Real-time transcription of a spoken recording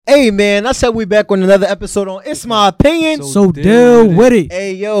Hey man, I said we back with another episode on It's My Opinion. So deal with it.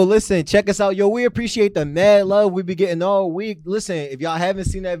 Hey yo, listen, check us out. Yo, we appreciate the mad love we be getting all week. Listen, if y'all haven't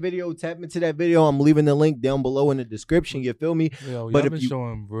seen that video, tap into that video. I'm leaving the link down below in the description. You feel me? Yo, but y'all if been you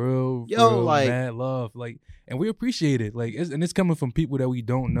showing real like mad love, like, and we appreciate it. Like, it's coming from people that we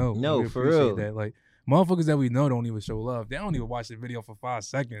don't know. No, we for real. that. Like, motherfuckers that we know don't even show love. They don't even watch the video for 5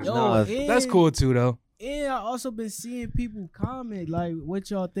 seconds. Yo, That's cool too, though. And I also been seeing people comment like what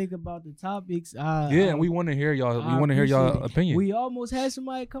y'all think about the topics. And we want to hear y'all. We want to hear y'all opinion. We almost had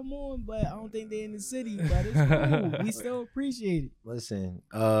somebody come on, but I don't think they're in the city. But it's cool. We still appreciate it. Listen,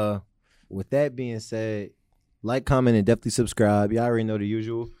 with that being said, like, comment, and definitely subscribe. Y'all already know the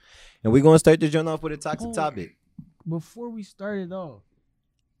usual. And we're gonna start the joint off with a toxic topic. Before we started off,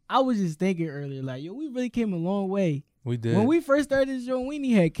 I was just thinking earlier, like, yo, we really came a long way. We did. When we first started this joint, we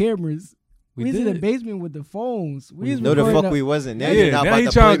didn't have cameras. We was in the basement with the phones. No, the fuck we wasn't. Now now he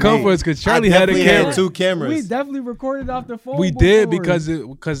trying to come for us because Charlie had a camera. Had 2 cameras. We definitely recorded off the phone. We did because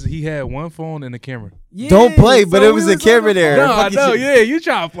he had one phone and a camera. Yeah, don't play, but it was a camera there. No, I know. Yeah, you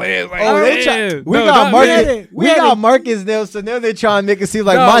trying to play it? Like, we got Marcus. We got Marcus now, so now they're trying to make it seem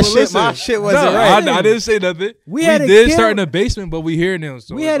like my shit wasn't right. I didn't say nothing. We did start in the basement, but we hear now.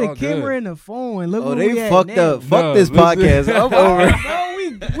 So we had a camera in the phone. And look what they fucked up. Fuck this podcast. I'm over.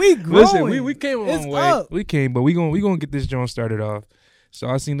 We growing. Listen, we came a long way. We came, but we gonna get this joint started off. So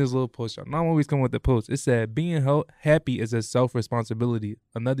I seen this little post. I'm not always coming with the post. It said, "Being happy is a self-responsibility.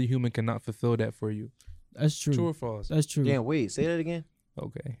 Another human cannot fulfill that for you." That's true. True or false? That's true. Damn, wait, say that again.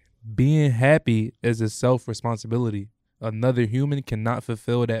 Okay. Being happy is a self-responsibility. Another human cannot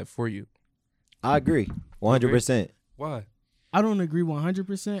fulfill that for you. I agree, 100%. Why? I don't agree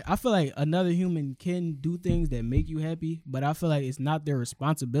 100%. I feel like another human can do things that make you happy, but I feel like it's not their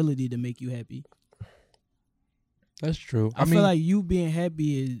responsibility to make you happy. That's true. I feel like you being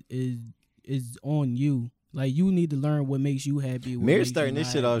happy is on you. Like, you need to learn what makes you happy. Mayor's starting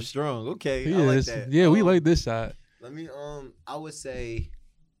this shit off strong. Okay, I like that. Yeah, we like this side. Let me I would say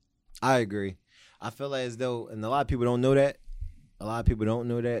I agree. I feel like as though, and a lot of people don't know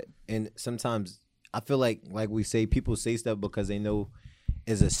that. And sometimes I feel like we say, people say stuff because they know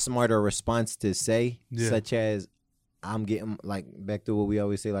is a smarter response to say, such as I'm getting, like, back to what we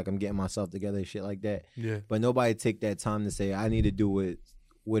always say, like, I'm getting myself together, shit like that. Yeah. But nobody take that time to say, I need to do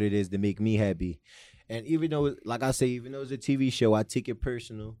what it is to make me happy. And even though, like I say, even though it's a TV show, I take it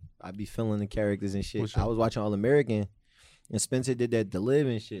personal. I be feeling the characters and shit. I was watching All American, and Spencer did that to live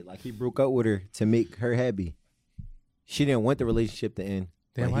and shit. Like, he broke up with her to make her happy. She didn't want the relationship to end.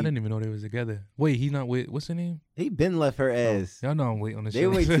 Damn, I didn't even know they was together. Wait, he not with, what's her name? He been left her ass. Y'all know I'm waiting on the show. They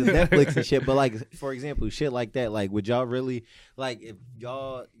wait to Netflix and shit. But, like, for example, shit like that, like, would y'all really, like, if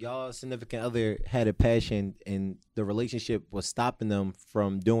y'all significant other had a passion and the relationship was stopping them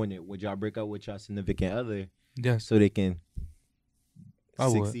from doing it, would y'all break up with y'all significant other? Yes. So they can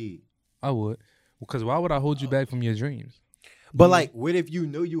succeed? I would. Because why would I hold you back from your dreams? But, like, what if you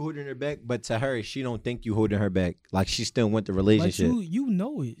know you holding her back, but to her, she don't think you holding her back? Like, she still want the relationship. But you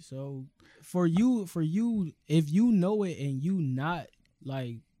know it. So, for you, if you know it and you not,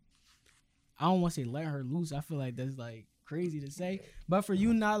 like, I don't want to say let her loose. I feel like that's, like, crazy to say. But for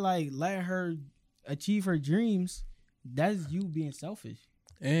you not, like, letting her achieve her dreams, that's you being selfish.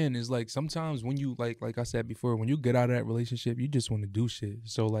 And it's, like, sometimes when you, like I said before, when you get out of that relationship, you just want to do shit.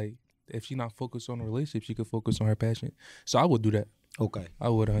 So, like, if she not focused on the relationship, she could focus on her passion. So I would do that. Okay. I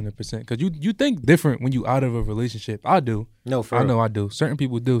would 100%. Because you think different when you out of a relationship. I do. No, for real. I know I do. Certain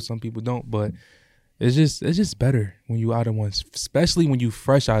people do. Some people don't. But it's just better when you out of one. Especially when you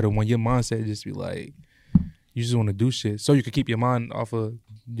fresh out of one. Your mindset just be like, you just want to do shit. So you can keep your mind off of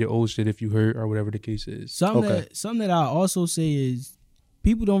your old shit if you hurt or whatever the case is. Something that I also say is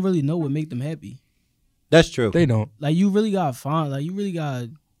people don't really know what make them happy. That's true. They don't. Like, you really got to find, like, you really got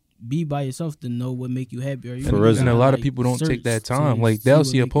to be by yourself to know what make you happy. Or and a lot of people don't take that time. Like, they'll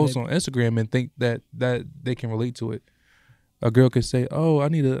see a post on Instagram and think that they can relate to it. A girl could say, "Oh, I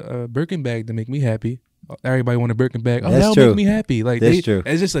need a Birkin bag to make me happy." Everybody want a Birkin bag. Oh, that'll make me happy. Like, true.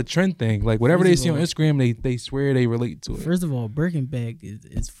 It's just a trend thing. Like, whatever they see on Instagram, they swear they relate to it. First of all, Birkin bag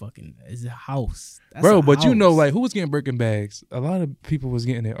is a house. That's bro. But house. you know, like, who was getting Birkin bags? A lot of people was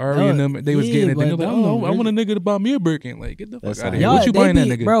getting it. Ari and them, they was getting it. They're like, "Oh, I want a nigga to buy me a Birkin." Like, get the fuck out of here. What you buying that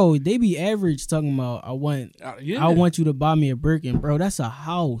nigga? Bro, they be average talking about, I want you to buy me a Birkin. Bro, that's a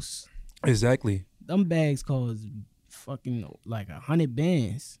house. Exactly. Them bags cost fucking like 100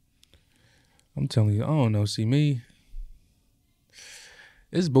 bands. I'm telling you, I don't know. See, me,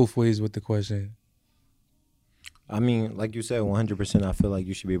 it's both ways with the question. I mean, like you said, 100%. I feel like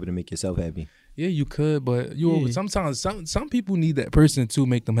you should be able to make yourself happy. Yeah, you could, but sometimes some people need that person to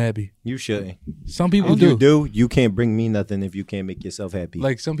make them happy. You shouldn't. Some people if you do. You can't bring me nothing if you can't make yourself happy.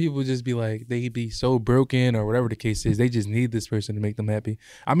 Like some people just be like, they be so broken or whatever the case is. They just need this person to make them happy.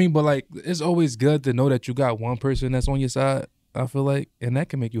 I mean, but like it's always good to know that you got one person that's on your side. I feel like, and that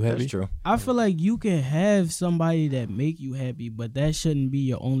can make you happy. That's true. I feel like you can have somebody that make you happy, but that shouldn't be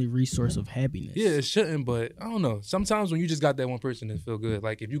your only resource of happiness. Yeah, it shouldn't, but I don't know. Sometimes when you just got that one person that feel good,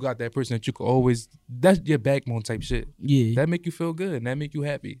 like if you got that person that you could always, that's your backbone type shit. Yeah. That make you feel good and that make you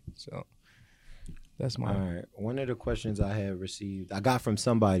happy. So that's my. All right. One of the questions I have received, I got from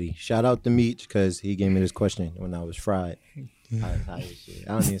somebody. Shout out to Meech because he gave me this question when I was fried. I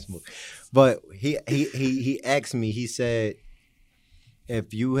don't even smoke. But he asked me, he said,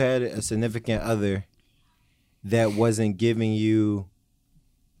 if you had a significant other that wasn't giving you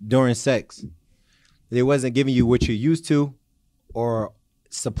during sex, they wasn't giving you what you're used to or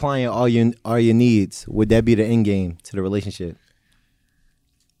supplying all your needs, would that be the end game to the relationship?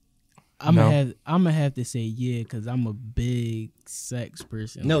 I'm gonna have to say yeah, because I'm a big sex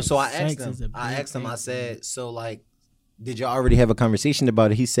person. No, like, so I asked him, I said, so like, did y'all already have a conversation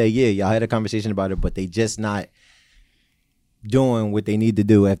about it? He said, yeah, y'all had a conversation about it, but they just not doing what they need to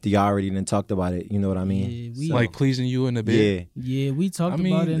do after y'all already done talked about it. You know what I mean? Yeah, like pleasing you in the bed. Yeah, we talked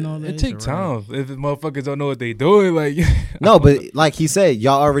about it and all that. It take time if the motherfuckers don't know what they doing. Like no, but like he said,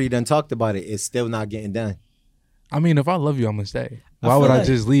 y'all already done talked about it. It's still not getting done. I mean, if I love you, I'm gonna stay. Why would I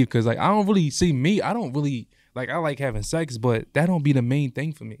just leave? Because like I don't really see me. I don't really like. I like having sex, but that don't be the main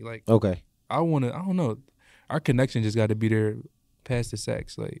thing for me. Like okay, I don't know. Our connection just got to be there past the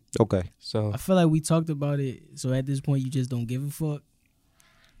sex. Like okay. So I feel like we talked about it. So at this point, you just don't give a fuck.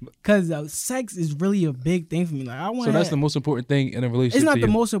 Because sex is really a big thing for me. Like I want. So that's the most important thing in a relationship. It's not the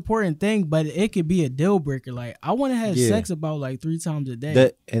most important thing, but it could be a deal breaker. Like I want to have sex about like 3 times a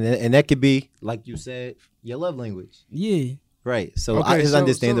day. And that could be, like you said, your love language. Yeah. Right. So it's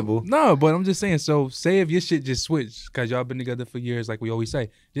understandable. No, but I'm just saying. So say if your shit just switched, because y'all been together for years, like we always say.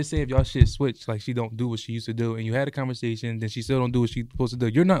 Just say if y'all shit switched, like she don't do what she used to do, and you had a conversation, then she still don't do what she's supposed to do.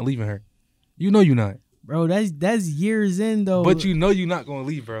 You're not leaving her. You know you're not. Bro, that's years in though. But you know you're not gonna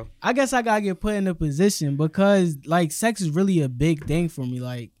leave, bro. I guess I gotta get put in a position because like sex is really a big thing for me.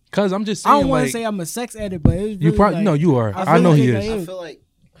 Like, cause I'm just saying, I don't want to like, say I'm a sex addict, but it's really you probably no, you are. I know he is. I feel like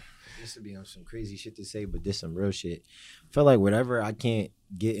this would be on some crazy shit to say, but this some real shit. I feel like whatever I can't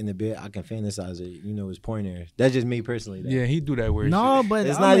get in the bed, I can fantasize it. You know, it's pointer. That's just me personally. Though. Yeah, he do that weird. No, shit. but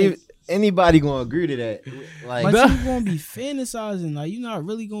it's not even anybody gonna agree to that. Like, but you gonna be fantasizing. Like, you're not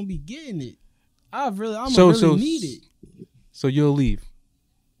really gonna be getting it. I'm really need it. So you'll leave?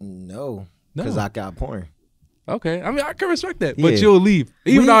 No, because I got porn. Okay, I mean I can respect that, but you'll leave,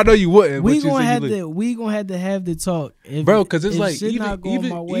 even though I know you wouldn't. We gonna have to have the talk, bro. Because it's like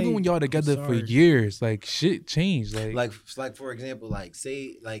even when y'all together for years, like shit changed. Like for example, like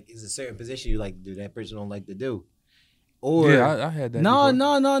say like it's a certain position you like to do that person don't like to do. Or yeah, I had that.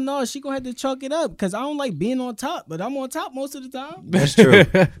 No. She gonna have to chalk it up because I don't like being on top, but I'm on top most of the time. That's true.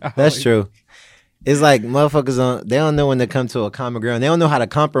 That's true. It's like motherfuckers they don't know when to come to a common ground. They don't know how to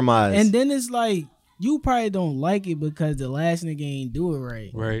compromise. And then it's like you probably don't like it because the last nigga ain't do it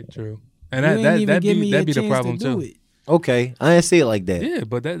right. Right, true. And that'd be the problem too. Okay, I didn't see it like that. Yeah,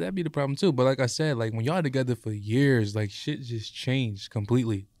 but that'd be the problem too. But like I said, like when y'all together for years, like shit just changed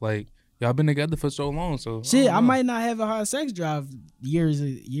completely. Like y'all been together for so long, so shit, I might not have a hard sex drive years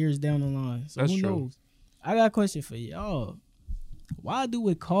down the line. So that's who true. knows? I got a question for y'all. Why do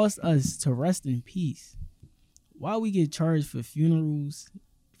it cost us to rest in peace? Why we get charged for funerals,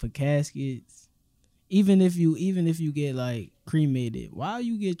 for caskets? Even if you get like cremated, why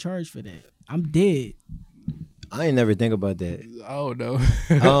you get charged for that? I'm dead. I ain't never think about that. I don't know.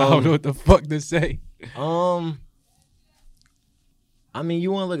 I don't know what the fuck to say. I mean,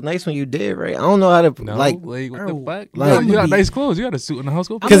 you want to look nice when you dead, right? I don't know how to like what the fuck? Like, you got nice clothes. You got a suit in the house.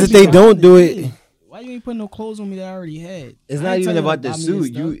 Because if they don't do it. Why you ain't putting no clothes on me that I already had? It's not even about the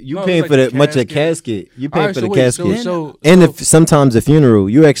suit. You paying for the much of casket. You paying for the casket. And if sometimes a funeral,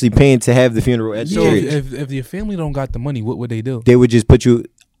 you actually paying to have the funeral at the church. If your family don't got the money, what would they do? They would just put you.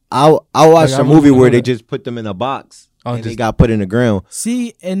 I watched a movie where they just put them in a box and they got put in the ground.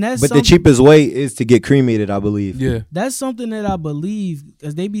 See, and that's the cheapest way is to get cremated, I believe. Yeah, that's something that I believe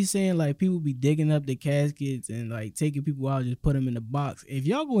because they be saying like people be digging up the caskets and like taking people out, just put them in the box. If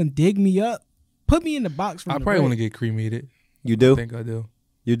y'all go and dig me up. Put me in the box. I probably want to get cremated. You do? I think I do.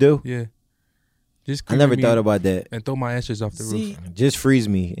 You do? Yeah. Just I never thought about that. And throw my ashes off the roof. Just freeze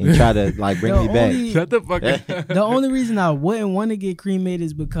me and try to like bring me back. Shut the fuck up. The only reason I wouldn't want to get cremated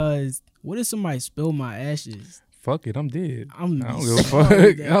is because what if somebody spill my ashes? fuck it, I'm dead. I don't give so a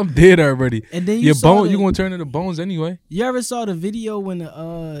fuck. I'm dead already. And then you gonna turn into bones anyway. You ever saw the video when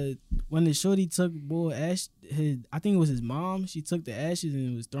the shorty took I think it was his mom. She took the ashes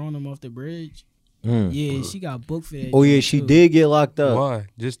and was throwing them off the bridge. Yeah, she got booked for that. Oh yeah, she did get locked up. Why?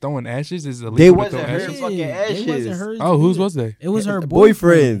 Just throwing ashes is illegal. They wasn't her fucking ashes. They wasn't hers. Oh, whose was they? It was her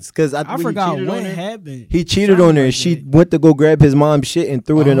boyfriend's. Because I forgot what happened. He cheated on her. And she went to go grab his mom's shit and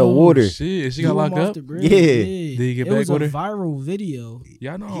threw it in the water. Shit, she got locked up. Yeah. Did he get back with her? It was a viral video.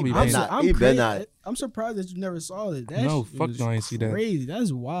 Yeah, I know. I'm surprised that you never saw it. No, fuck no, I ain't see that. Crazy.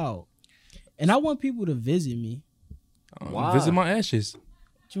 That's wild. And I want people to visit me. Visit my ashes.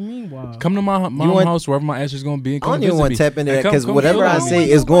 What you mean, why? Come to my mom's house, wherever my ashes gonna be. And come I don't even want to tap into that because come whatever I say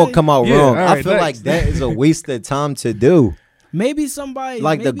is gonna come out wrong. Right, I feel like that is a waste of time to do. Maybe somebody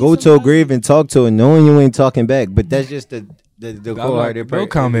to go to a grave and talk to it, knowing you ain't talking back. But that's just the cold-hearted part. No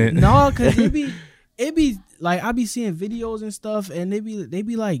comment. No, cause it be like I be seeing videos and stuff, and they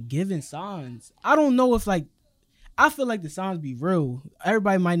be like giving signs. I don't know if I feel like the signs be real.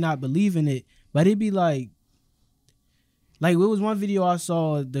 Everybody might not believe in it, but it be like it was one video I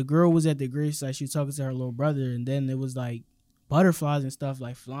saw. The girl was at the gravesite. She was talking to her little brother, and then it was like butterflies and stuff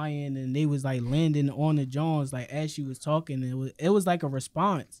like flying, and they was like landing on the Jones like as she was talking. It was like a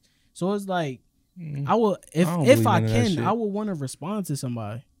response. So it's like I will if I can, I would want to respond to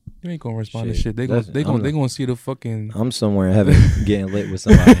somebody. You ain't gonna respond to shit. They gonna see the fucking. I'm somewhere in heaven getting lit with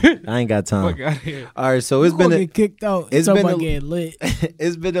somebody. I ain't got time. All right, so it's been get kicked out. It's been getting lit.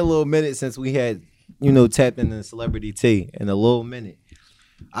 It's been a little minute since we had tapped into celebrity tea in a little minute.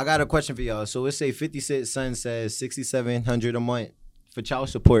 I got a question for y'all. So let's say 50 Cent's son says $6,700 a month for child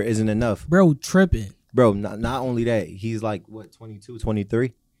support isn't enough. Bro, tripping. Bro, not only that, he's like what, 22,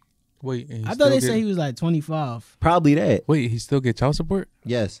 23? Wait, I thought they said he was like 25. Probably that. Wait, he still get child support?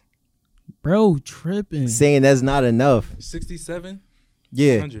 Yes. Bro, tripping. Saying that's not enough. 67?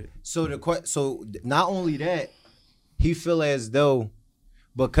 Yeah. So not only that, he feel as though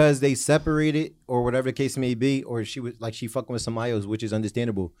because they separated or whatever the case may be, or she fucking with somebody else, which is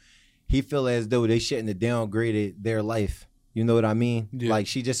understandable. He feel as though they shouldn't have downgraded their life. You know what I mean? Yeah. Like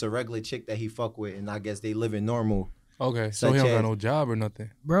she just a regular chick that he fuck with, and I guess they living normal. Okay, so he don't got no job or nothing,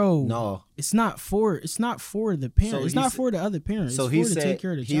 bro. No, it's not for the parent. So it's not for the other parent. So it's to take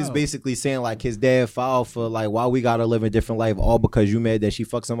care of the he's child. Basically saying like his dad filed for like why we gotta live a different life all because you mad that she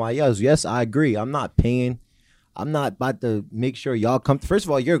fucked somebody else. Yes, I agree. I'm not paying. I'm not about to make sure y'all come. First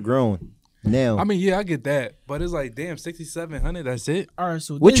of all, you're grown now. I mean, yeah, I get that, but it's like, damn, $6,700. That's it. All right,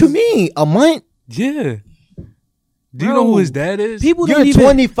 so what you mean a month? Yeah. Do you know who his dad is? People You're don't even,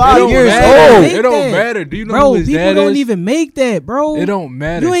 25 years old. It don't matter. Do you know who his dad is? People don't even make that, bro. It don't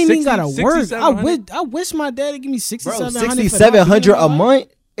matter. You ain't even gotta work. I wish my dad would give me $6,700 a month.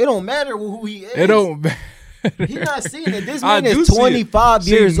 It don't matter who he is. It don't matter. He's not seeing it. This man is 25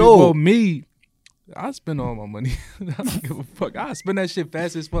 years old. Well, me, I spend all my money. I don't give a fuck. I spend that shit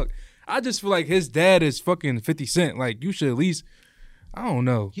fast as fuck. I just feel like his dad is fucking 50 Cent. Like, you should at least, I don't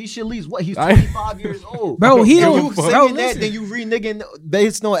know. He should at least what? He's 25 years old. Bro, he don't. You saying that, then you reneging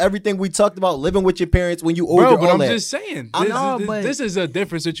based on everything we talked about living with your parents when you older. Bro, but all I'm that. just saying. This is a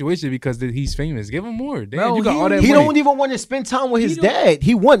different situation because he's famous. Give him more. Damn, bro, you got all that money. He don't even want to spend time with his dad.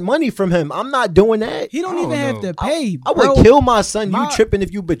 He want money from him. I'm not doing that. He don't even have to pay. I would kill my son. You tripping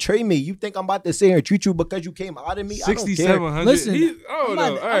if you betray me. You think I'm about to sit here and treat you because you came out of me? $6,700. Listen,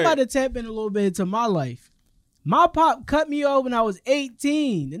 I'm about to tap in a little bit into my life. My pop cut me off when I was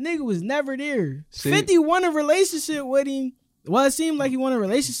 18. The nigga was never there. 50 want a relationship with him. Well, it seemed like he wanted a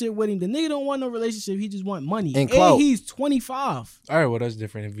relationship with him. The nigga don't want no relationship. He just want money. And he's 25. All right, well, that's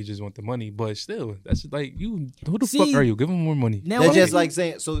different if you just want the money. But still, that's like, you. Who the fuck are you? Give him more money. That's just like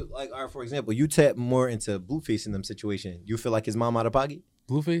saying, so, like, all right, for example, you tap more into Blueface in them situation. You feel like his mom out of pocket?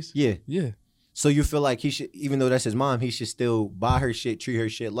 Blueface? Yeah. Yeah. So you feel like he should, even though that's his mom, he should still buy her shit, treat her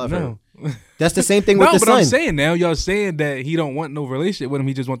shit, love her. That's the same thing with the son. No, but I'm saying now, y'all saying that he don't want no relationship with him.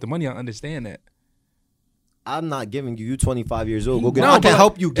 He just want the money. I understand that. I'm not giving you. You 25 years old. Go get. I can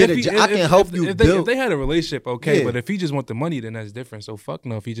help you get a job. I can help you build. If they had a relationship, okay. Yeah. But if he just want the money, then that's different. So fuck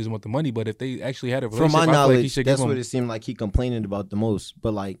no. If he just want the money, but if they actually had a relationship, from my knowledge, like that's what it seemed like he complaining about the most.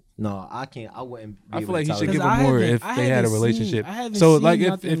 But like, no, I can't. I wouldn't. I feel like he should give him more if they had a relationship. So like,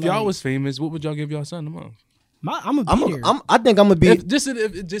 if y'all was famous, what would y'all give y'all son a month? I think I'm gonna be.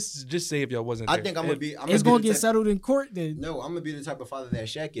 Just say if y'all wasn't. I think I'm gonna be. It's gonna get settled in court then. No, I'm gonna be the type of father that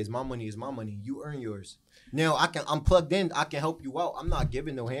Shaq is. My money is my money. You earn yours. Now I'm plugged in. I can help you out. I'm not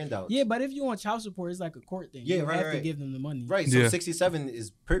giving no handouts. Yeah, but if you want child support, it's like a court thing. Yeah, you have to give them the money. Right. So 67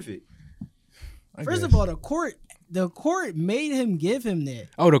 is perfect. First of all, the court made him give him that.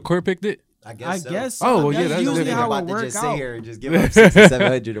 Oh, the court picked it. I guess so. Oh, well, yeah, that's that's usually different. how about it to works just sit out. here and just give up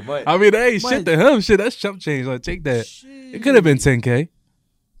 600-700 a month. I mean, hey, But- shit to him. Shit, that's chump change. Like, take that. Shit. It could have been 10K.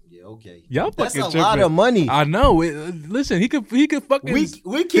 Yeah, okay. Y'all That's fucking a lot tripping. of money. I know. Listen, he could fucking We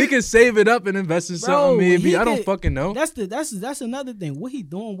he can. can save it up and invest in something. Maybe I don't could- fucking know. That's another thing. What he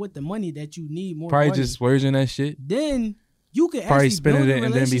doing with the money that you need more? Probably money? just splurging that shit. Then you could Probably actually spending build it a and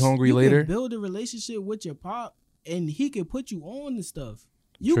then be relationship- hungry you later. Could build a relationship with your pop, and he could put you on the stuff.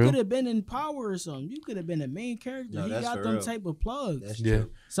 You True. could have been in Power or something. You could have been a main character. No, He that's got for them real. type of plugs. That's Yeah. true.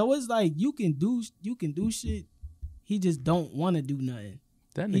 So it's like you can do shit. He just don't want to do nothing.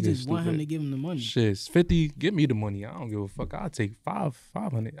 That He nigga just want him to stupid. give him the money. Shit, it's 50. Give me the money. I don't give a fuck. I'll take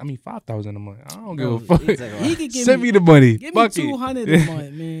 500. I mean 5,000 a month. I don't give a Bro, fuck. it's like, He could give Send me me the money. Give me Fuck 200 it. a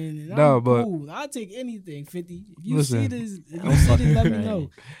month, man. And No, I'm but- cool. I'll take anything 50. If you Listen. see this, if I'm you see fucking this, let me crying. know.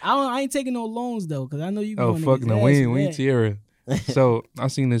 I ain't taking no loans though, cause I know you. Oh going fuck no, we ain't Tierra. So I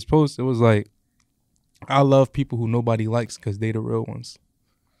seen this post. It was like, I love people who nobody likes because they the real ones.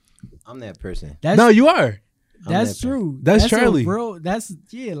 I'm that person. That's, No, you are. that's that true. That's a Charlie. Bro, that's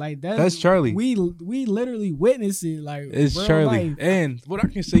like that. That's Charlie. We literally witness it like It's real Charlie. life. And what I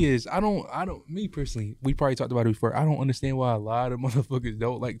can say is, I don't. Me personally, we probably talked about it before. I don't understand why a lot of motherfuckers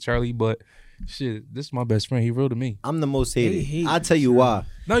don't like Charlie, but shit, this is my best friend. He real to me. I'm the most They hated. hate I'll tell you why.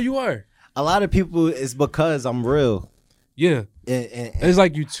 No, you are. A lot of people, it's because I'm real. Yeah, And it's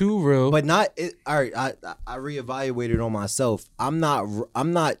like you too real. but not it, all right. I reevaluated on myself. I'm not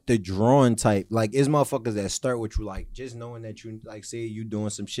the drawn type. Like, it's motherfuckers that start with you, like just knowing that you like say you doing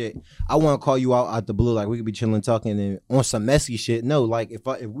some shit. I want to call you out the blue, like we could be chilling talking and on some messy shit. No, like if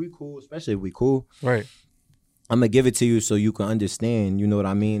we cool, especially if we cool, Right. I'm gonna give it to you so you can understand. You know what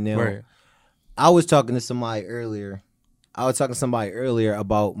I mean? Now, Right. I was talking to somebody earlier.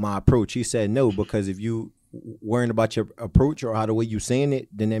 About my approach. He said no, because if you worrying about your approach or how the way you saying it,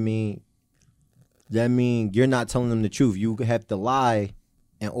 then that mean you're not telling them the truth. You have to lie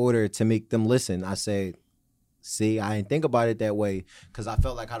in order to make them listen. I said, see, I didn't think about it that way, because I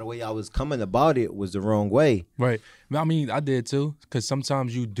felt like how the way I was coming about it was the wrong way. Right. I mean, I did too. Because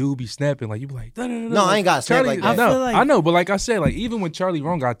sometimes you do be snapping. Like, you be like, No, I ain't got snap like that. I feel like- I know, but like I said, like even when Charlie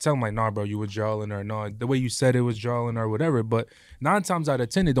wrong, I tell him like, nah, bro, you were drawling, or no, the way you said it was drawling or whatever. But 9 times out of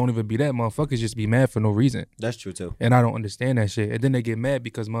 10, it don't even be that. Motherfuckers just be mad for no reason. That's true too. And I don't understand that shit. And then they get mad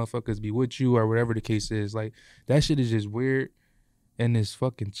because motherfuckers be with you or whatever the case is. Like, that shit is just weird and it's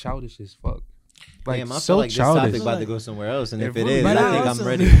fucking childish as fuck. Like, Damn, I so feel like this childish. topic about to go somewhere else, and It if it really is, But I I think also- I'm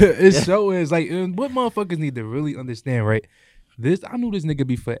ready. It so is like, and what motherfuckers need to really understand, right? This, I knew this nigga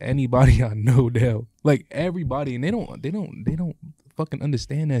be for anybody I know now, like everybody, and they don't fucking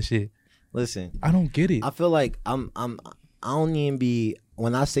understand that shit. Listen, I don't get it. I feel like I don't even be,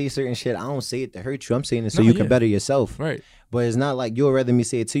 when I say certain shit, I don't say it to hurt you. I'm saying it so No, you yeah. can better yourself. Right. But it's not like you'll rather me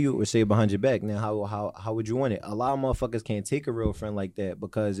say it to you or say it behind your back. Now, how would you want it? A lot of motherfuckers can't take a real friend like that,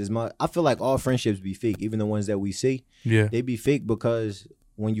 because I feel like all friendships be fake, even the ones that we see. Yeah. They be fake because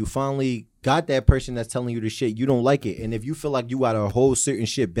when you finally got that person that's telling you the shit, you don't like it. And if you feel like you got to hold certain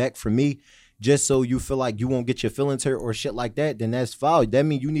shit back from me just so you feel like you won't get your feelings hurt or shit like that, then that's foul. That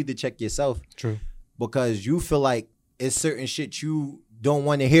means you need to check yourself, True. because you feel like it's certain shit you don't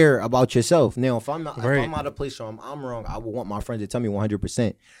want to hear about yourself. Now, if I'm out of place or I'm wrong, I would want my friends to tell me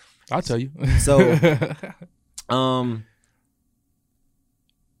 100%. I'll tell you. So,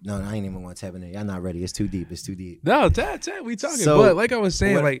 no, I ain't even want to tap in there. Y'all not ready. It's too deep. No, Tad, we talking. So, but like I was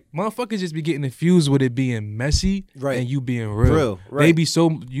saying, what- like motherfuckers just be getting infused with it being messy, Right. and you being real. Real, right. They be so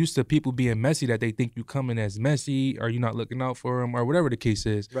used to people being messy that they think you coming as messy, or you not looking out for them, or whatever the case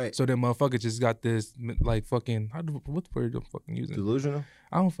is. Right. So then motherfuckers just got this like fucking what word I'm fucking using? Delusional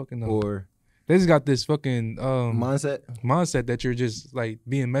I don't fucking know. or They just got this fucking mindset. that you're just like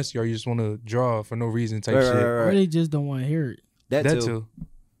being messy, or you just want to draw for no reason type Right, shit. right, Or right. they just don't want to hear it. That, That too. too.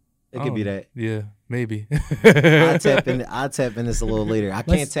 It could be Oh, that. Yeah, maybe. I'll tap in this a little later. I can't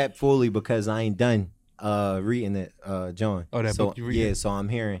Let's- tap fully because I ain't done reading it, John. Oh, that so, book you reading? Yeah, so I'm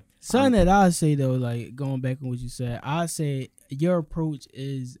hearing. Something that I say though, like going back on what you said, I say your approach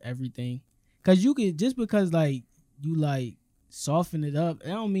is everything. Cause you could, just because like you like soften it up,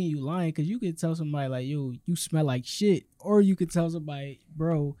 I don't mean you lying. Cause you could tell somebody like, yo, you smell like shit, or you could tell somebody,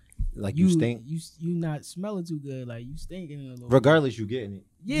 bro, Like you stink. You not smelling too good, like you stinking a little. Regardless, you getting it.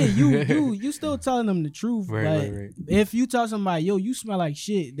 Yeah, you still telling them the truth. Right, but right. if you tell somebody, yo, you smell like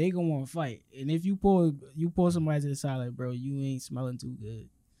shit, they gonna want to fight. And if you pull somebody to the side, like, bro, you ain't smelling too good.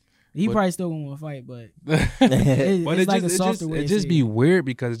 He But- probably still gonna want to fight, but But it's it like just, a softer way. it to just say be it. weird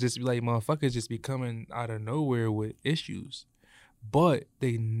because it just be like motherfuckers just be coming out of nowhere with issues. but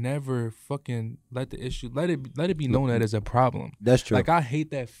they never fucking let it be known that it's a problem. That's true. Like, I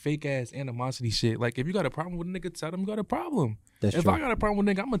hate that fake ass animosity shit. Like, if you got a problem with a nigga, tell them you got a problem. That's if true. I got a problem with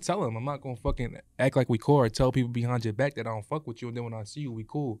a nigga, I'm gonna tell him. I'm not gonna fucking act like we cool or tell people behind your back that I don't fuck with you, and then when I see you, we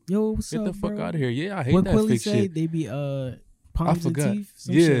cool. Yo, what's Get up, the fuck bro? out of here. Yeah, I hate What that Quilly fake say? shit. They be I palms and forgot. teeth,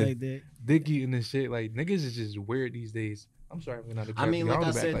 some Yeah. shit like that. Dick eating and shit. Like, niggas is just weird these days. I'm sorry, I'm not a I mean, like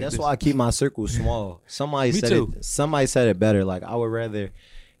I said, that's this. why I keep my circle small. Somebody Me said too. it. Somebody said it better. Like, I would rather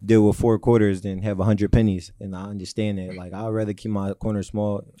deal with 4 quarters than have 100 pennies, and I understand that. Like, I'd rather keep my corner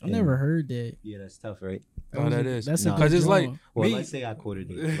small. I never heard that. Yeah, that's tough, right? Oh, that is. That's Nah. a Because good it's like, drawing. Well, me, let's say I quartered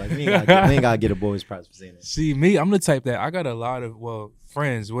it. Like, we ain't gotta get a boy's props for saying that. see, me, I'm the type that I got a lot of,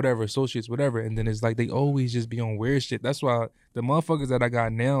 friends, whatever, associates, whatever, and then it's like they always just be on weird shit. That's why the motherfuckers that I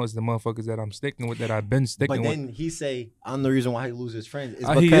got now is the motherfuckers that I'm sticking with, that I've been sticking But with. then he say, I'm the reason why he loses friends. It's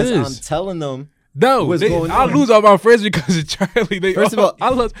He because is. I'm telling them. No, What's going I on? lose all my friends because of Charlie. First of all, I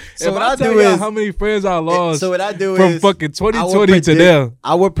lost. so if what I I tell do y'all is- how many friends I lost So what I do from is fucking I would 2020 to predict- now.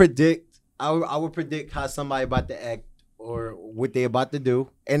 I would predict how somebody about to act or what they about to do,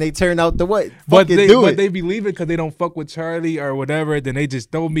 and they turn out to what? But Fucking they do but it. they be leaving because they don't fuck with Charlie or whatever. Then they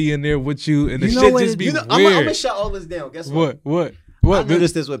just throw me in there with you, and the You know shit what just it- be You know, weird. I'm gonna shut all this down. Guess what? What? I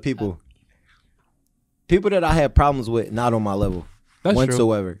noticed this with people. People that I had problems with, not on my level That's true.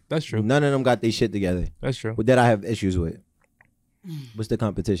 whatsoever. That's true. None of them got their shit together. That's true. But that I have issues with. What's the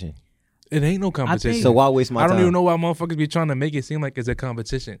competition? It ain't no competition. So why waste my I time? don't even know why motherfuckers be trying to make it seem like it's a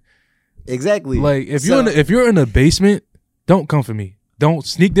competition. Exactly. Like, if So- you're in a basement, don't come for me. Don't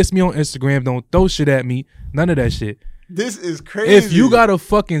sneak this me on Instagram. Don't throw shit at me. None of that shit. This is crazy. If you gotta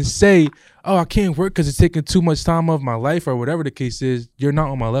fucking say, oh, I can't work because it's taking too much time off my life or whatever the case is, you're not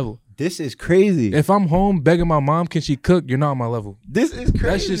on my level. This is crazy. If I'm home begging my mom, can she cook? You're not on my level. This is crazy.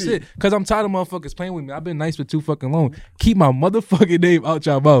 That's just it. Because I'm tired of motherfuckers playing with me. I've been nice for too fucking long. Keep my motherfucking name out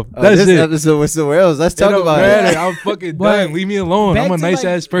your mouth. That's this it. episode was somewhere else. Let's It talk don't about matter. it. I'm fucking But done. Leave me alone. I'm a nice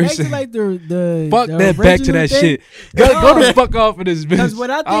ass person. Back to like the Fuck the that. Back to original that thing. shit. Go the fuck off of this bitch. Because what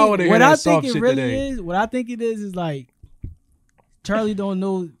I don't wanna think, hear that what I soft think it shit really today. is, what I think it is like Charlie don't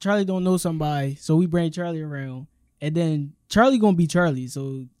know somebody, so we bring Charlie around, and then Charlie gonna be Charlie,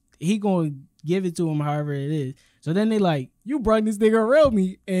 so he gonna give it to him however it is. So then they like, you brought this nigga around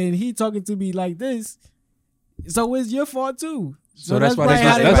me, and he talking to me like this, so it's your fault too. So that's why probably they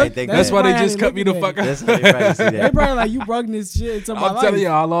how just, that's- look- that's why they probably how just cut me the looking fuck at it. out. That's how they probably see They that. probably like, you brought this shit into my I'm life. telling you,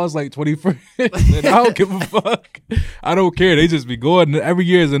 I lost like 20 friends. And I don't give a fuck. I don't care. They just be going. Every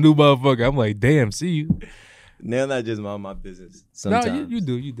year is a new motherfucker. I'm like, damn, see you. Now not just mind my business. No, Sometimes. you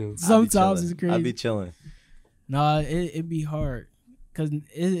do. I be Sometimes chilling. it's crazy. I be chilling. Nah, it be hard because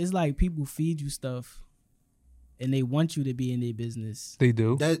it's like people feed you stuff, and they want you to be in their business. They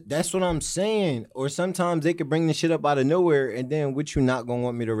do. That's what I'm saying. Or sometimes they could bring the shit up out of nowhere, and then what you not gonna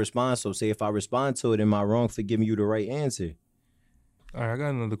want me to respond. So say if I respond to it, am I wrong for giving you the right answer? All right, I got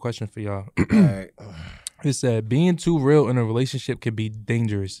another question for y'all. All right. It said, being too real in a relationship can be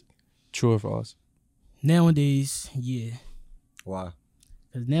dangerous. True or false? Nowadays, yeah, Why?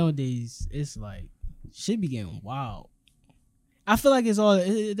 because nowadays it's like shit be getting wild. I feel like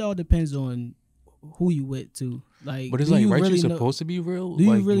it all depends on who you with too. Like, But it's do like, you right, really you're know- supposed to be real? Do you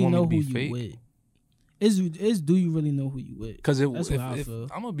Like, really want me know to who be you fake? with? Is do you really know who you with? Because That's if, what I if feel.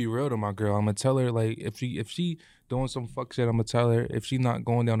 I'm gonna be real to my girl, I'm gonna tell her like if she doing some fuck shit, I'm gonna tell her. If she not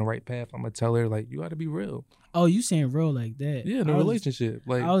going down the right path, I'm gonna tell her like you gotta be real. Oh, you saying real like that? Yeah, in a relationship,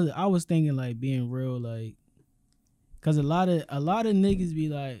 like I was thinking like being real, like, cause a lot of niggas be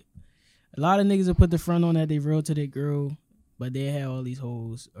like, a lot of niggas will put the front on that they real to their girl, but they have all these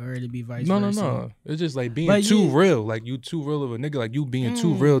hoes, or it'd be vice versa. no. It's just like being But too yeah. real, like you too real of a nigga, like you being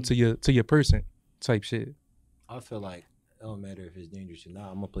too real to your person, type shit. I feel like it don't matter if it's dangerous or not.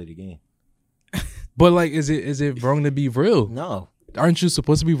 I'm gonna play the game. But like, is it wrong to be real? No, Aren't you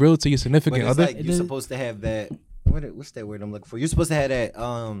supposed to be real to your but significant it's other? like you're supposed to have that. What's that word I'm looking for? You're supposed to have that.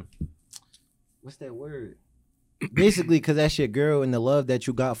 What's that word? Basically, because that's your girl and the love that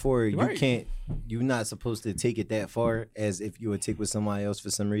you got for her, you Right. can't. You're not supposed to take it that far as if you would take with somebody else for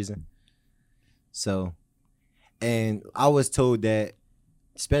some reason. So, and I was told that,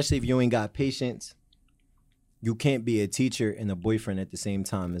 especially if you ain't got patience, you can't be a teacher and a boyfriend at the same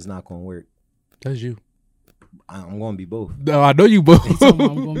time. It's not gonna work. That's you. I'm gonna be both. No, I know you both. They talking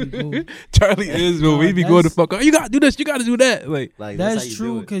about I'm gonna be both. Charlie is, but we be going to fuck. Oh, you gotta do this. You gotta do that. Like, Like That's how you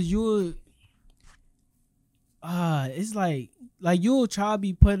true, do it. cause you'll, it's like you'll try to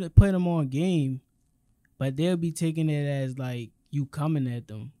be put them on game, but they'll be taking it as like you coming at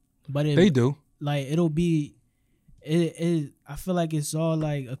them. But they do. like it'll be, I feel like it's all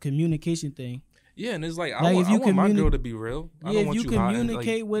like a communication thing. Yeah, and it's like Like, if you want my girl to be real. I don't if want you you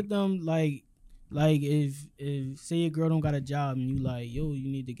communicate with them, like if say your girl don't got a job and you like, yo, you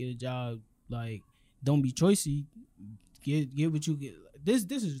need to get a job. Like, don't be choicy. Get what you get. This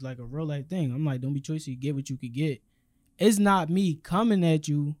is like a real life thing. I'm like, don't be choicy. Get what you could get. It's not me coming at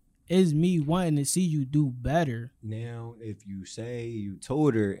you. It's me wanting to see you do better. Now, if you say you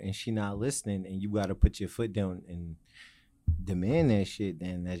told her and she not listening, and you got to put your foot down and demand that shit,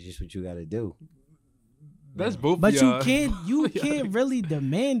 then that's just what you got to do. That's both. But you can't really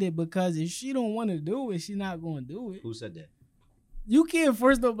demand it, because if she don't want to do it, she not going to do it. Who said that? You can't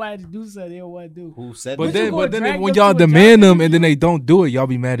force nobody to do something they don't want to do. Who said but that? Then when y'all demand them and then they don't do it, y'all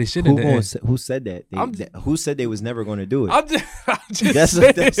be mad as shit. Who said that? Who said they was never going to do it? I'm just that's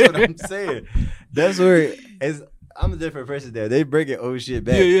what I'm saying. That's where I'm a different person there. They bring it shit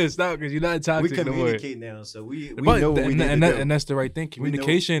back. Yeah, stop, because you're not toxic. We communicate now, so we but know what we need to do. And that's the right thing.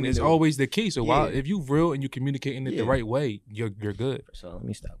 Communication is always the key. So while if you real and you communicating it the right way, you're good. So let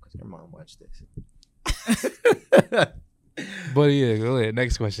me stop, because your mom watched this. But yeah, go ahead.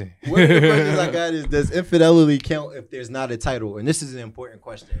 Next question. One of the questions I got is, does infidelity count if there's not a title? And this is an important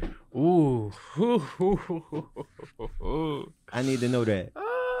question. Ooh. I need to know that.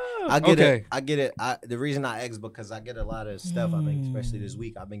 I get it. The reason I ask, because I get a lot of stuff. I think especially this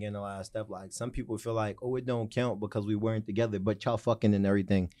week, I've been getting a lot of stuff. Like, some people feel like, it don't count because we weren't together, but y'all fucking and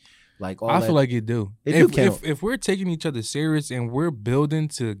everything. Like, all I feel like it do. If we're taking each other serious and we're building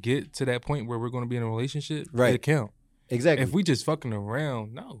to get to that point where we're going to be in a relationship, it count. Exactly. If we just fucking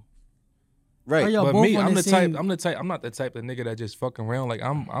around, no. Right. But me, I'm not the type of nigga that just fucking around. Like,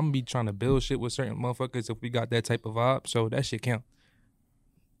 I'm be trying to build shit with certain motherfuckers if we got that type of vibe. So that shit count.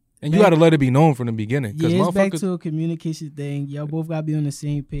 And you got to let it be known from the beginning. Yeah, it's back to a communication thing. Y'all both got to be on the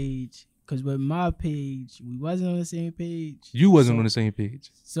same page. Because with my page, we wasn't on the same page. You wasn't on the same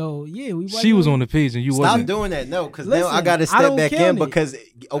page. So, yeah, we wasn't. She was on the page and you wasn't. Stop doing that. No, because now I got to step back in because,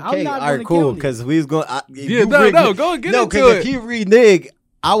 all right, cool. Because we was going to. Go and get into it. No, because if you renege,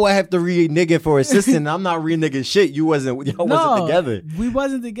 I would have to renege for assistant. I'm not reneging shit. Y'all wasn't together. We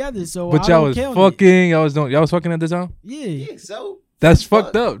wasn't together. So, but y'all was fucking. Y'all was fucking at the time? Yeah. So? That's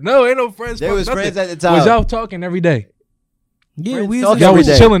fucked up. No, ain't no friends. They was friends at the time. Was y'all talking every day? Yeah, y'all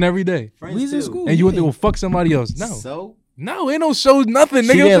was chilling every day. We was in school. And you went to go fuck somebody else. No. So? No, ain't no shows, nothing,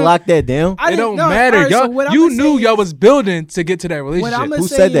 nigga. She didn't lock that down. It don't matter. Y'all, you knew y'all was building to get to that relationship. Who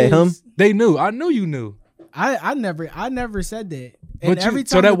said that, him? They knew. I knew you knew. I never said that. And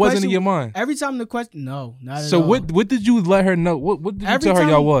so that wasn't in your mind. Every time the question, no, not at all. So what did you let her know? What did you tell her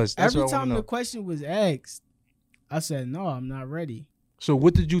y'all was? Every time the question was asked, I said, no, I'm not ready. So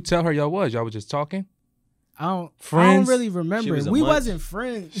what did you tell her y'all was? Y'all was just talking? I don't really remember. We wasn't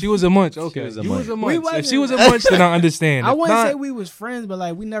friends. She was a munch. Okay. She was a munch. If she was a munch, then I understand. I wouldn't say we was friends, but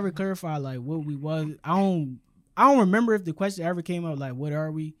like we never clarified like what we was. I don't remember if the question ever came up like what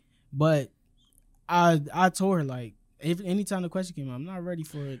are we? But I told her like if anytime the question came up, I'm not ready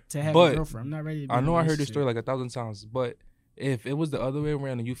to have a girlfriend. I'm not ready to be I know I heard this story like 1,000 times, but if it was the other way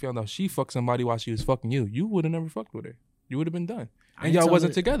around and you found out she fucked somebody while she was fucking you would have never fucked with her. You would have been done. And y'all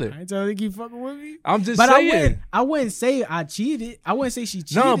wasn't together. I ain't telling her to keep fucking with me. I'm just saying. I wouldn't say I cheated. I wouldn't say she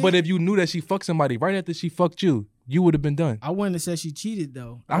cheated. No, but if you knew that she fucked somebody right after she fucked you would have been done. I wouldn't have said she cheated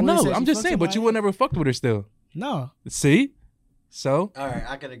though. I know. I'm just saying, but you would never fucked with her still. No. See? So? All right,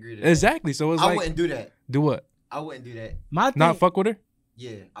 I can agree to that. Exactly. So it's I wouldn't do that. Do what? I wouldn't do that. Not fuck with her?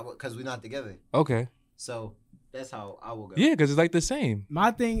 Yeah, because we're not together. Okay. So that's how I will go. Yeah, because it's like the same.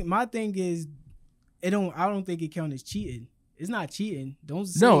 My thing is, I don't think it counts as cheating. It's not cheating.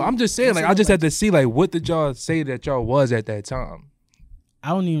 I'm just saying, like, I just had to see, like, what did y'all say that y'all was at that time? I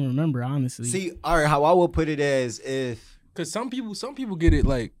don't even remember, honestly. See, all right, how I would put it as if... Because some people get it,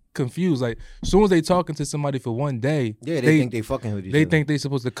 like, confused. Like, as soon as they talking to somebody for one day... Yeah, they think they fucking with each other. They think they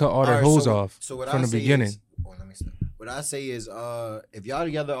supposed to cut all their hoes off from the beginning. Let me stop. What I say is, if y'all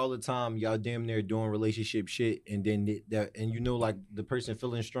together all the time, y'all damn near doing relationship shit, and then and you know, like, the person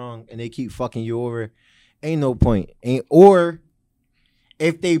feeling strong, and they keep fucking you over... Ain't no point. Or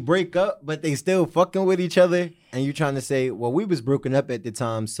if they break up, but they still fucking with each other, and you trying to say, well, we was broken up at the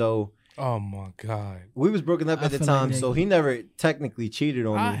time, so. Oh my God. We was broken up at the time, so he never technically cheated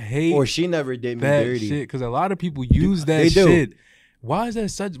on me. Or she never did me dirty. Shit, because a lot of people use that shit. Why is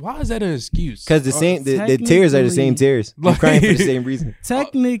that an excuse? Because the tears are the same tears. You're crying for the same reason.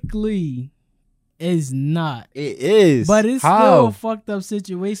 Technically. Is not. It is. But it's still a fucked up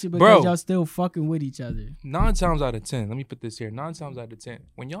situation because y'all still fucking with each other. 9 times out of 10, let me put this here. 9 times out of 10,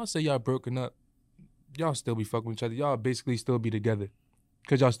 when y'all say y'all broken up, y'all still be fucking with each other. Y'all basically still be together.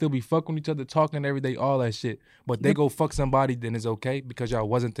 Cause y'all still be fucking with each other, talking every day, all that shit. But they go fuck somebody, then it's okay because y'all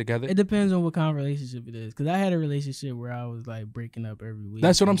wasn't together. It depends on what kind of relationship it is. Cause I had a relationship where I was like breaking up every week.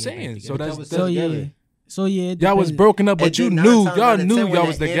 That's what I'm saying. So yeah, y'all was broken up, but y'all knew y'all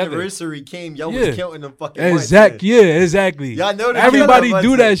was together. Anniversary came, y'all was counting them fucking exactly. Yeah, exactly. Y'all know that. Everybody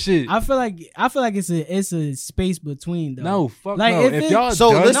do that shit. I feel like it's a space between though. No, fuck like, no. If y'all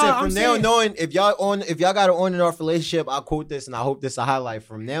listen, from now on, if y'all got an on and off relationship, I'll quote this and I hope this is a highlight.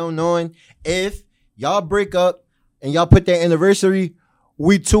 From now on, if y'all break up and y'all put that anniversary,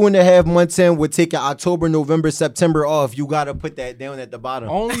 we 2.5 months in, we're taking October, November, September off. You gotta put that down at the bottom.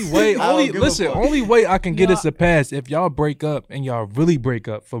 Only way I can get us a pass if y'all break up and y'all really break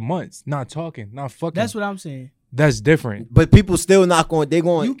up for months, not talking, not fucking. That's what I'm saying. That's different. But people still not going.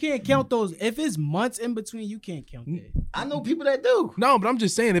 You can't count those. If it's months in between, you can't count that. I know people that do. No, but I'm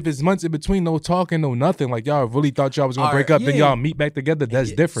just saying if it's months in between, no talking, no nothing. Like y'all really thought y'all was gonna break up, then y'all meet back together.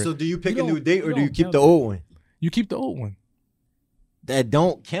 That's different. So do you pick a new date or do you keep the old one? You keep the old one. That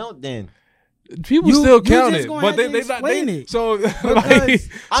don't count then. People still count it, but they not. So like,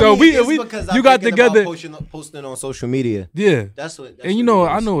 so we you got together posting on social media. Yeah, that's what. And you know,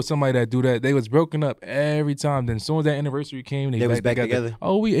 I know somebody that do that. They was broken up every time. Then as soon as that anniversary came, they was back together.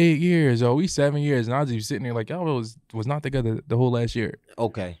 Oh, we 8 years. Oh, we 7 years. And I was just sitting there like, y'all was not together the whole last year.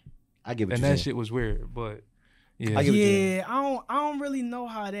 Okay, I get what and you're that saying. shit was weird, but I don't really know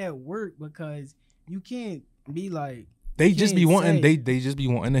how that worked because you can't be like. They just be wanting. They just be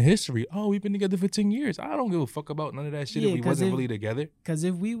wanting the history. Oh, we've been together for 10 years. I don't give a fuck about none of that shit if we wasn't really together. Because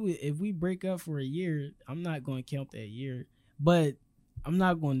if we break up for a year, I'm not going to count that year. But I'm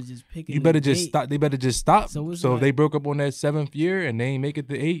not going to just pick. You better just stop. They better just stop. So if they broke up on that 7th year and they ain't make it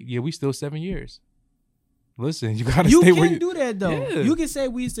to 8, yeah, we still 7 years. Listen, you gotta stay where you do that though. Yeah. You can say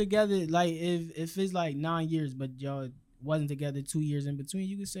we was together like if it's like 9 years, but y'all wasn't together 2 years in between.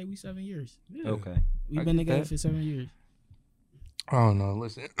 You can say we 7 years. Yeah. Okay, we've been together for 7 years. I don't know.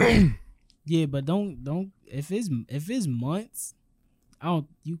 Listen. Yeah, but don't if it's months,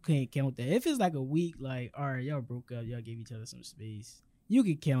 you can't count that. If it's like a week, like all right, y'all broke up, y'all gave each other some space, you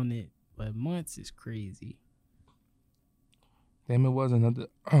can count it. But months is crazy. Damn, it was another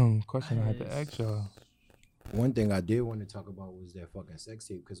question I had to ask y'all. One thing I did want to talk about was that fucking sex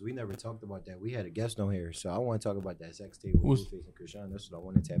tape because we never talked about that. We had a guest on here, so I want to talk about that sex tape with Blueface and Krishan. That's what I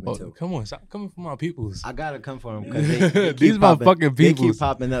want to tap into. Come on, stop coming from my peoples. I gotta come for them because they these my fucking people. They keep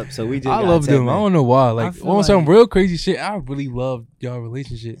popping up, so we just. I love them. I don't know why. Like on some real crazy shit. I really love y'all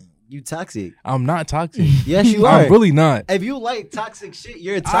relationship. You toxic. I'm not toxic. Yes, you are. I'm really not. If you like toxic shit,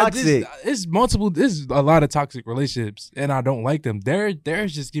 you're toxic. It's a lot of toxic relationships, and I don't like them.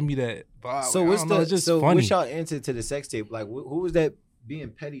 Theirs just give me that vibe. So what's y'all answer to the sex tape? Like, who was that being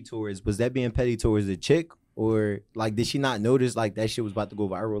petty towards? Was that being petty towards the chick? Or like, did she not notice like that shit was about to go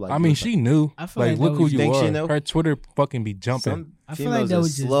viral? Like, I mean, she knew. I feel like look who you are. Her Her Twitter fucking be jumping. I feel like that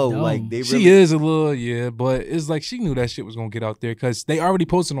was slow. Like she is a little, but it's like she knew that shit was gonna get out there because they already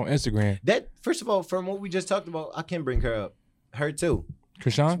posted on Instagram. That first of all, from what we just talked about, I can bring her up. Her too.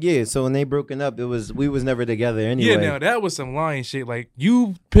 Krishan? Yeah. So when they broken up, we was never together anyway. Yeah. Now that was some lying shit. Like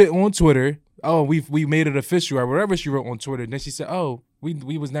you put on Twitter, oh, we made it official or whatever she wrote on Twitter. And then she said, oh. We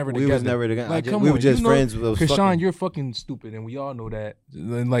was never together. We was never together. Like, we were just friends. Krishan, you're fucking stupid, and we all know that.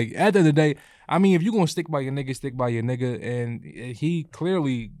 And like at the end of the day, I mean, if you gonna stick by your nigga, stick by your nigga, and he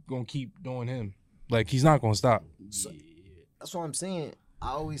clearly gonna keep doing him. Like he's not gonna stop. So, that's what I'm saying.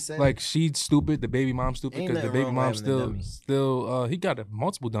 I always say like she's stupid. The baby mom's stupid because the baby mom still he got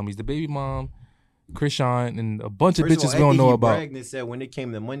multiple dummies. The baby mom, Krishan, and a bunch of bitches we don't know about. Bragg said when it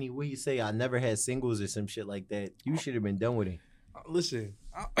came to money, what he say? I never had singles or some shit like that. You should have been done with it. Listen,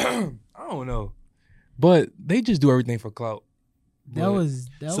 I don't know, but they just do everything for clout.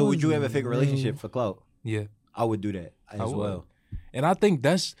 So would you have a fake relationship for clout? Yeah, I would do that as well. And I think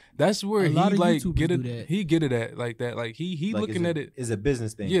that's where he like YouTubers get it. He get it at like that. Like he like looking at it is a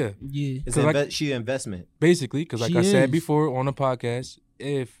business thing. Yeah. It's she investment basically. Because like I said before on the podcast,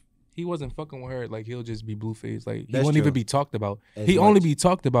 if he wasn't fucking with her, like he'll just be Blueface. Like he won't even be talked about. He only be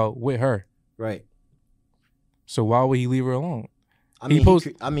talked about with her. Right. So why would he leave her alone? I mean,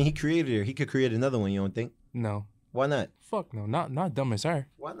 he created her. He could create another one. You don't think? No. Why not? Fuck no. Not dumb as her.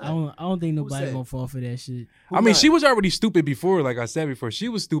 Why not? I don't think nobody gonna fall for that shit. She was already stupid before. Like I said before, she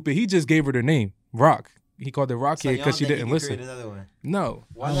was stupid. He just gave her the name Rock. He called her Rock Kid because she didn't listen. Create another one? No.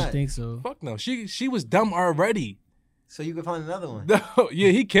 Why not? I not? don't think so. Fuck no. She was dumb already. So you can find another one. No, yeah,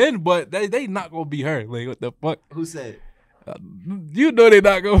 he can, but they not gonna be her. Like what the fuck? Who said? You know they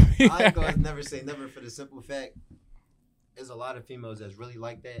not gonna be. I ain't gonna never say never for the simple fact. There's a lot of females that's really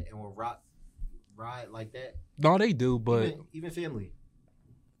like that and will ride like that. No, they do, but even family.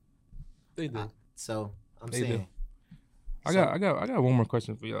 They do. So I'm They saying. do. I got one more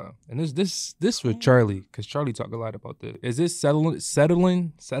question for y'all, and this for Charlie, because Charlie talk a lot about this. Is this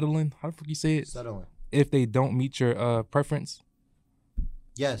settling? How the fuck you say it? Settling. If they don't meet your preference,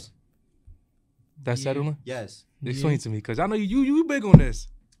 Yes. that's settling. Yes. Explain to me, because I know you big on this.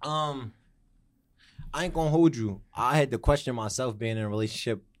 I ain't gonna hold you. I had to question myself being in a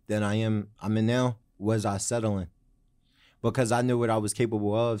relationship that I'm in now. Was I settling? Because I knew what I was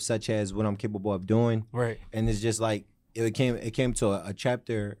capable of, such as what I'm capable of doing. Right. And it's just like it came to a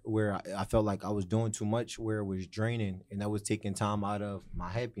chapter where I felt like I was doing too much, where it was draining, and that was taking time out of my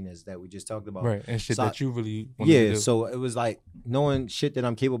happiness that we just talked about. Right. And shit So that you really wanted to do. So it was like knowing shit that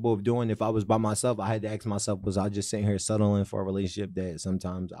I'm capable of doing. If I was by myself, I had to ask myself, was I just sitting here settling for a relationship that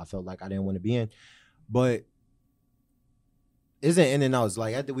sometimes I felt like I didn't want to be in? But isn't in and outs.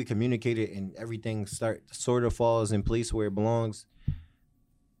 Like after we communicated and everything sort of falls in place where it belongs,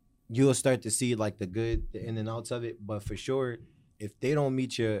 you'll start to see like the good, the in and outs of it. But for sure, if they don't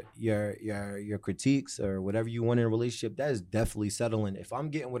meet your critiques or whatever you want in a relationship, that is definitely settling. If I'm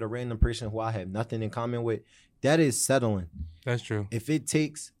getting with a random person who I have nothing in common with, that is settling. That's true. If it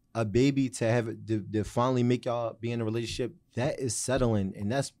takes a baby to have it to finally make y'all be in a relationship, that is settling,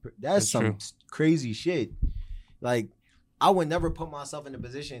 and that's some true. crazy shit. Like I would never put myself in a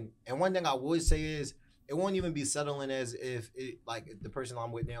position. And one thing I would say is, it won't even be settling as if the person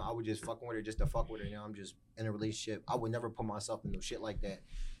I'm with now, I would just fucking with her just to fuck with her. Now I'm just in a relationship. I would never put myself in no shit like that.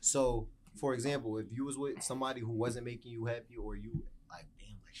 So, for example, if you was with somebody who wasn't making you happy, or you like,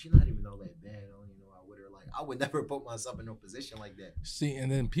 damn, like she not even all that bad. I don't even know how with her. Like, I would never put myself in no position like that. See, and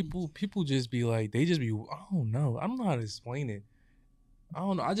then people just be like, they just be, I don't know. I don't know how to explain it. I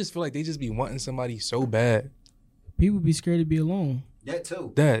don't know. I just feel like they just be wanting somebody so bad. People be scared to be alone. That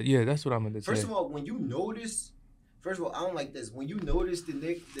too. That's what I'm gonna say. First of all, when you notice, I don't like this. When you notice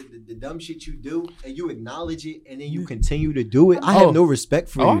the dumb shit you do and you acknowledge it and then you continue to do it, I have no respect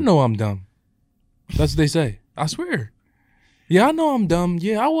for you. I know I'm dumb. That's what they say. I swear. Yeah, I know I'm dumb.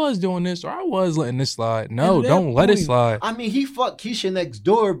 Yeah, I was doing this, or I was letting this slide. No, don't let it slide. I mean, he fucked Keisha next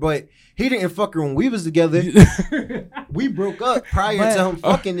door, but he didn't fuck her when we was together. We broke up prior to him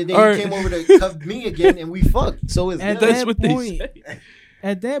fucking, and then he came over to cuff me again, and we fucked. So it's that's what they say.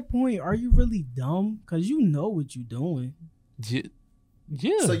 At that point, are you really dumb? Because you know what you're doing. Yeah.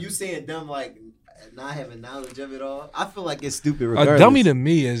 So you saying dumb like not having knowledge of it all? I feel like it's stupid regardless. A dummy to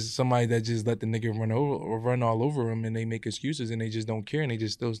me is somebody that just let the nigga run all over him, and they make excuses and they just don't care and they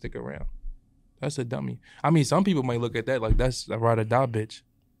just still stick around. That's a dummy. I mean, some people might look at that like that's a ride or die bitch.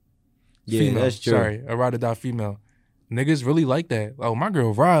 Yeah, female. that's true. Sorry, a ride or die female. Niggas really like that. Oh, my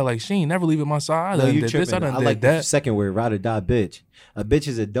girl ride, like she ain't never leaving my side. No, you did tripping. this, I done I did like that. the second word, ride or die bitch. A bitch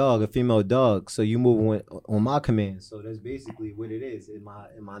is a dog, a female dog. So you move on my command. So that's basically what it is. Am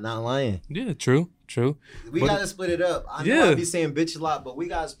I not lying? Yeah, true. We gotta split it up. I know I be saying bitch a lot, but we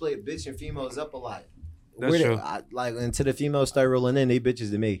gotta split bitch and females up a lot. That's true. Like until the females start rolling in, they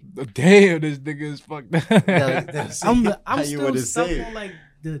bitches to me. Damn, this nigga is fucked up. I'm still stuck on like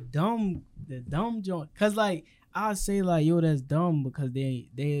the dumb joint, cause like I say like, yo, that's dumb because they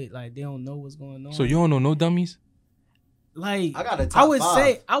don't know what's going on. So you don't know no dummies? Like I got a top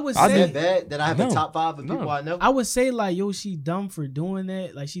five. I would say that bad that I have a top five of people I know. I would say like, yo, she dumb for doing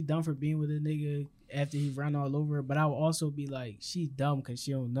that. Like she dumb for being with a nigga after he ran all over her. But I would also be like, she dumb because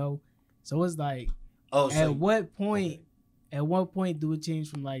she don't know. So it's like, at what point do it change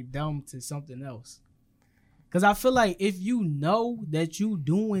from like dumb to something else? Because I feel like if you know that you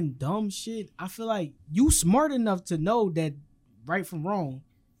doing dumb shit, I feel like you smart enough to know that right from wrong.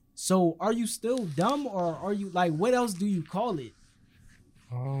 So are you still dumb, or are you like, what else do you call it?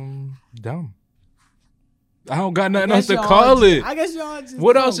 Dumb. I don't got nothing else to call it. I guess y'all just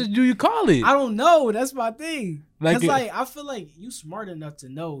what else do you call it? I don't know. That's my thing. Like I feel like you smart enough to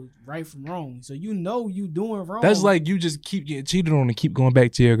know right from wrong. So you know you doing wrong. That's like you just keep getting cheated on and keep going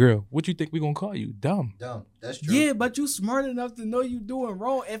back to your girl. What you think we gonna call you? Dumb. That's true. Yeah, but you smart enough to know you doing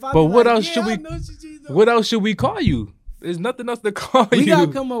wrong. What else should we call you? There's nothing else to call you. We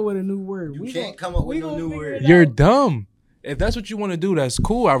gotta come up with a new word. You can't come up with no new word. You're dumb. If that's what you want to do, that's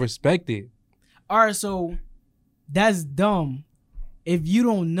cool. I respect it. All right, so that's dumb. If you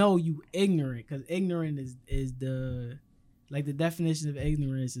don't know, you ignorant, because ignorant is the definition of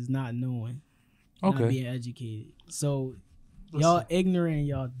ignorance is not knowing, not being educated. So y'all ignorant and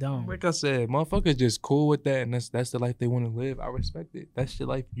y'all dumb. Like I said, motherfuckers just cool with that, and that's the life they want to live. I respect it. That's the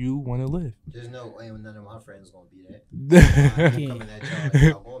life you want to live. There's no way none of my friends gonna be that. I'm coming at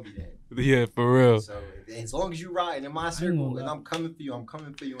y'all gonna be that. Yeah, for real. So as long as you riding in my circle and I'm coming for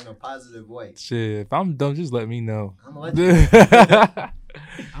you in a positive way. Shit, if I'm dumb, just let me know. I'm gonna let you know.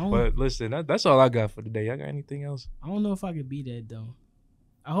 But listen, that's all I got for today. Y'all got anything else? I don't know if I could be that dumb.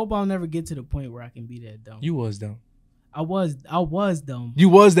 I hope I'll never get to the point where I can be that dumb. You was dumb. I was dumb. You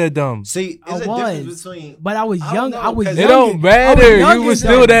was that dumb. See, there's a difference between. But I was young. I was young. It don't matter. You was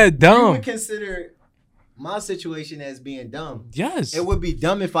still that dumb. You would consider my situation as being dumb. Yes. It would be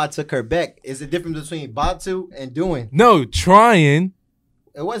dumb if I took her back. Is the difference between batu and doing? No, trying.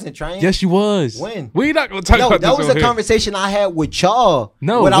 It wasn't trying. Yes, you was. When? We not gonna talk about this. That was a conversation I had with y'all.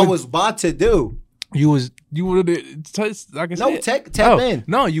 No, what I was about to do. You would have like I said. Tap in.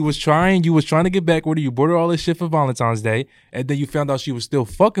 No, you was trying to get back with her. You bought her all this shit for Valentine's Day, and then you found out she was still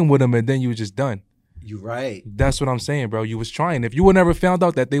fucking with him, and then you was just done. You right. That's what I'm saying, bro. You was trying. If you would never found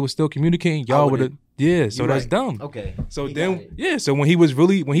out that they were still communicating, y'all would have. Yeah, so that's dumb. Okay. So so when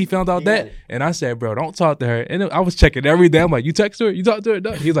he found out that, and I said, bro, don't talk to her. And I was checking every day. I'm like, you text her? You talk to her?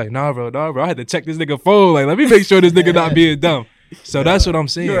 No. He's like, nah, bro. I had to check this nigga phone. Like, let me make sure this nigga not being dumb. So that's what I'm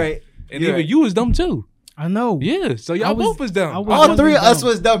saying. You're right. And even you was dumb too. I know. Yeah. So y'all both was dumb. All three of us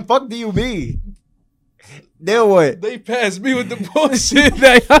was dumb. Fuck do you mean? Then what? They passed me with the bullshit.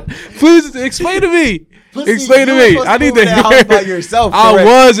 Please explain to me. Pussy, explain to me. I need to hear. House by yourself. I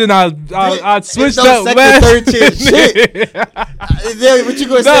was, and I switched up last. Third shit. What you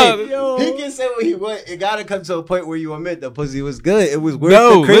gonna say? He can say what he want. It gotta come to a point where you admit the pussy was good. It was worth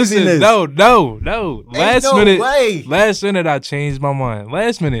the craziness. No. Last minute, I changed my mind.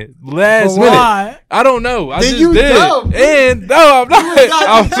 Last minute. I don't know. I then just you did. Dumb. And no, I'm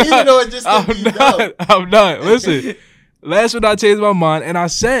not. I'm not. Listen. Last minute, I changed my mind, and I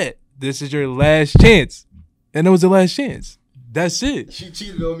said, "This is your last chance," and it was the last chance. That's it. She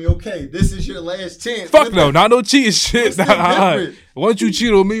cheated on me. Okay, this is your last chance. Fuck no, not no cheating shit. Once you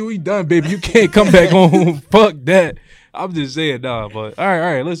cheat on me, we done, baby. You can't come back home. Fuck that. I'm just saying, nah. But all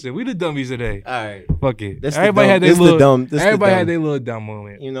right. Listen, we the dummies today. All right, fuck it. Everybody had their little dumb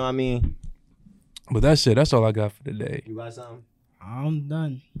moment. You know what I mean? But that's it. That's all I got for today. You got something? I'm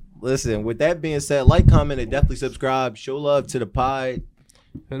done. Listen, with that being said, like, comment, and definitely subscribe. Show love to the pod.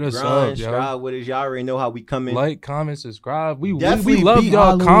 Hit us Grind, up, yo. strive with us. Y'all already know how we come in. Like, comment, subscribe. We Definitely love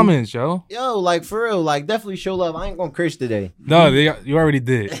y'all comments, yo. Yo, like, for real. Like, definitely show love. I ain't gonna curse today. No, you already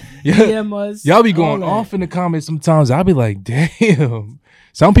did. Y'all be going off in the comments sometimes. I'll be like, damn.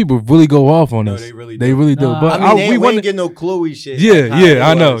 Some people really go off on us. They really do. But I mean, we ain't get no Chloe shit. Yeah,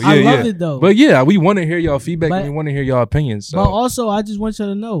 I know. I love it though. But yeah, we want to hear y'all feedback and we want to hear y'all opinions. So. But also, I just want y'all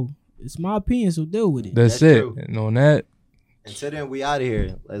to know, it's my opinion, so deal with it. That's it. True. And on that. Until then, we out of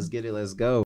here. Let's get it. Let's go.